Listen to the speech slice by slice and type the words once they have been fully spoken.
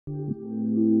What's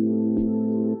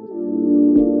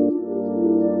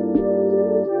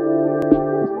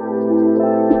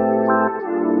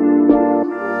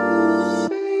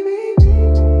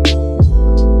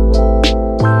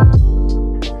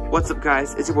up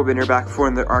guys, it's your boy Bender back for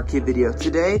another arcade video.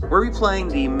 Today, we're gonna be playing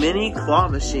the mini claw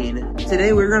machine.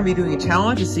 Today we're gonna be doing a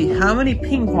challenge to see how many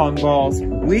ping pong balls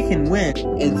we can win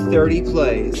in 30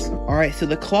 plays. Alright, so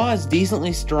the claw is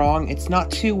decently strong. It's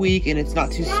not too weak and it's not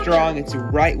too strong. It's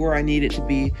right where I need it to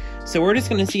be. So we're just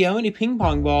gonna see how many ping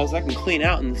pong balls I can clean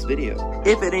out in this video.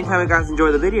 If at any time you guys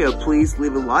enjoy the video, please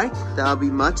leave a like. That would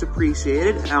be much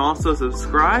appreciated. And also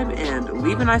subscribe and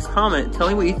leave a nice comment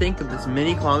telling what you think of this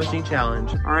mini claw machine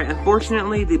challenge. Alright,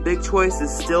 unfortunately, the big choice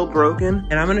is still broken,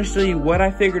 and I'm gonna show you what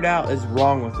I figured out is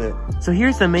wrong with it. So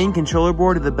here's the main controller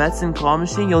board of the Betson claw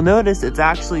machine. You'll notice it's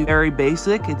actually very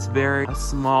basic. It's very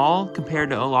small compared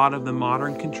to a lot of the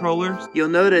modern controllers. You'll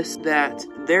notice that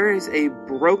there is a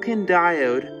broken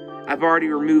diode. I've already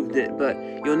removed it, but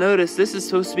you'll notice this is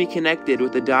supposed to be connected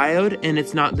with a diode, and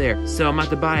it's not there. So I'm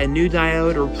about to buy a new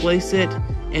diode, replace it,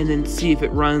 and then see if it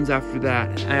runs after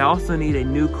that. I also need a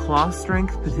new claw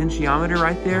strength potentiometer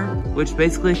right there, which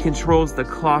basically controls the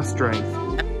claw strength.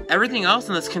 Everything else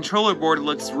on this controller board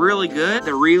looks really good.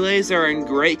 The relays are in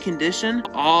great condition.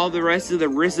 All the rest of the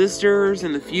resistors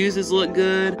and the fuses look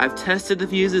good. I've tested the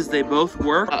fuses, they both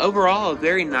work. Overall, a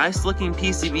very nice looking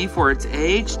PCB for its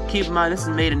age. Keep in mind, this is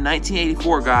made in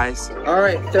 1984, guys. All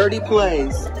right, 30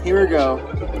 plays. Here we go.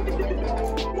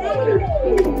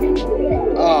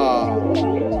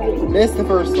 Oh, missed the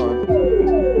first one.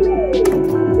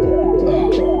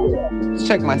 Oh. Let's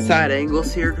check my side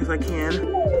angles here because I can.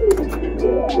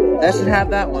 That should have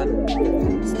that one.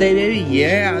 Stay, baby.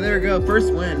 Yeah, there we go.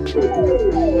 First win.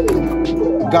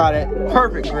 Got it.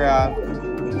 Perfect grab.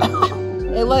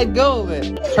 Hey, let go of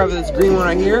it. Let's try with this green one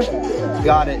right here.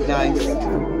 Got it. Nice.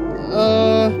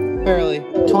 Barely.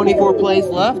 24 plays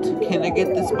left. Can I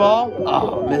get this ball?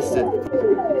 Oh, missed it.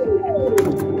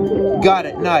 Got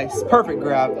it. Nice. Perfect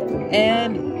grab.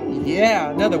 And yeah,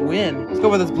 another win. Let's go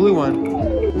with this blue one.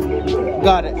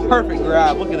 Got it. Perfect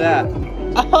grab. Look at that.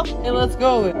 Oh, hey, let's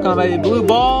go. Come on, baby. Blue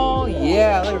ball.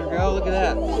 Yeah, there we go. Look at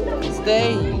that.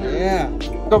 Stay. Yeah.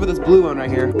 Go for this blue one right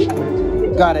here.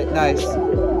 Got it. Nice.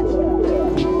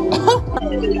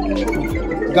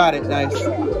 Got it. Nice.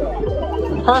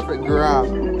 Perfect grab.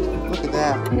 Look at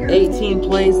that. 18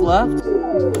 plays left.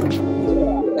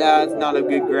 Yeah, it's not a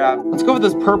good grab. Let's go with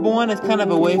this purple one. It's kind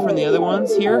of away from the other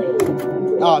ones here.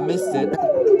 Oh, I missed it.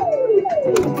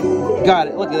 Got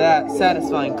it. Look at that.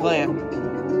 Satisfying clamp.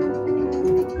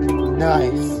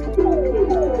 Nice.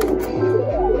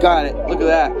 Got it. Look at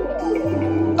that.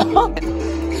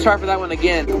 Let's try for that one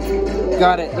again.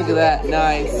 Got it. Look at that.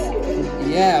 Nice.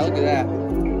 Yeah, look at that.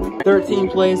 13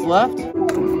 plays left.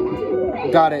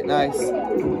 Got it. Nice.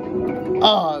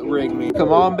 Oh, it rigged me.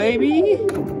 Come on, baby.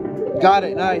 Got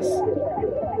it. Nice.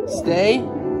 Stay.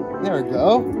 There we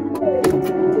go.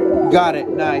 Got it.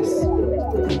 Nice.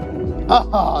 Oh,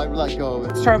 I let go of it.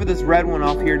 Let's try for this red one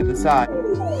off here to the side.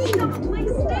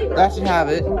 That should have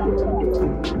it.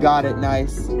 Got it.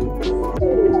 Nice.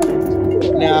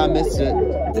 Nah, I missed it.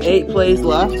 8 plays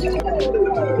left.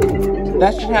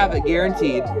 That should have it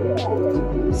guaranteed.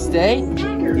 Stay.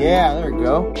 Yeah, there we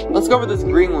go. Let's go for this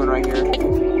green one right here.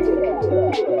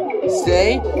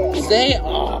 Stay. Stay.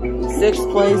 Oh, 6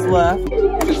 plays left.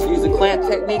 Just use the clamp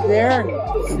technique there and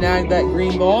snag that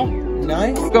green ball.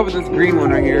 Nice. Let's go for this green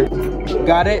one right here.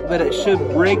 Got it, but it should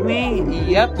rig me.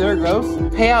 Yep, there it goes.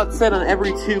 Payout set on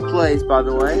every 2 plays, by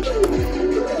the way.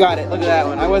 Got it. Look at that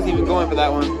one. I wasn't even going for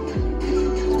that one.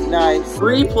 Nice.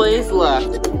 3 plays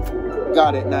left.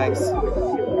 Got it. Nice.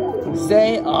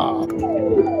 Stay. Oh.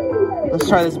 Let's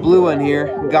try this blue one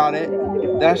here. Got it.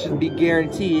 That should be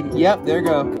guaranteed. Yep, there you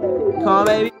go. Come on,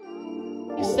 baby.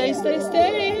 Stay, stay,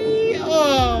 stay.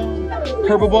 Oh.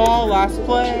 Purple ball, last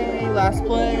play,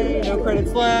 no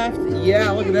credits left.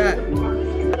 Yeah, look at that.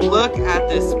 Look at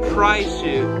this prize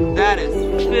chute. That is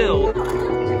filled.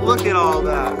 Look at all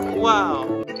that. Wow.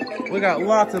 We got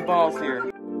lots of balls here.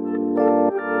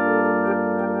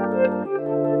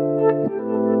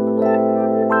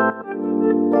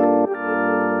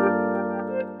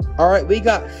 All right, we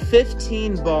got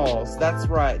 15 balls. That's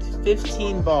right,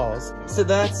 15 balls. So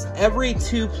that's every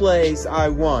 2 plays I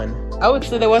won. I would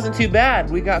say that wasn't too bad.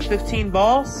 We got 15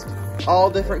 balls, all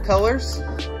different colors.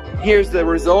 here's the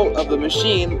result of the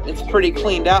machine. It's pretty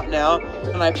cleaned out now.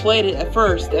 When I played it at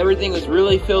first, everything was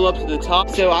really filled up to the top.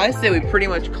 So I say we pretty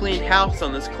much cleaned house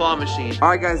on this claw machine. All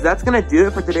right guys, that's gonna do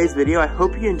it for today's video. I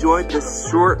hope you enjoyed this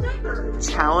short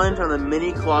challenge on the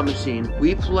mini claw machine.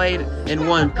 We played and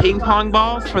won ping pong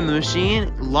balls from the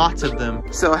machine, lots of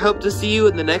them. So I hope to see you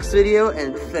in the next video,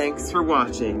 and thanks for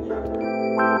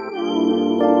watching.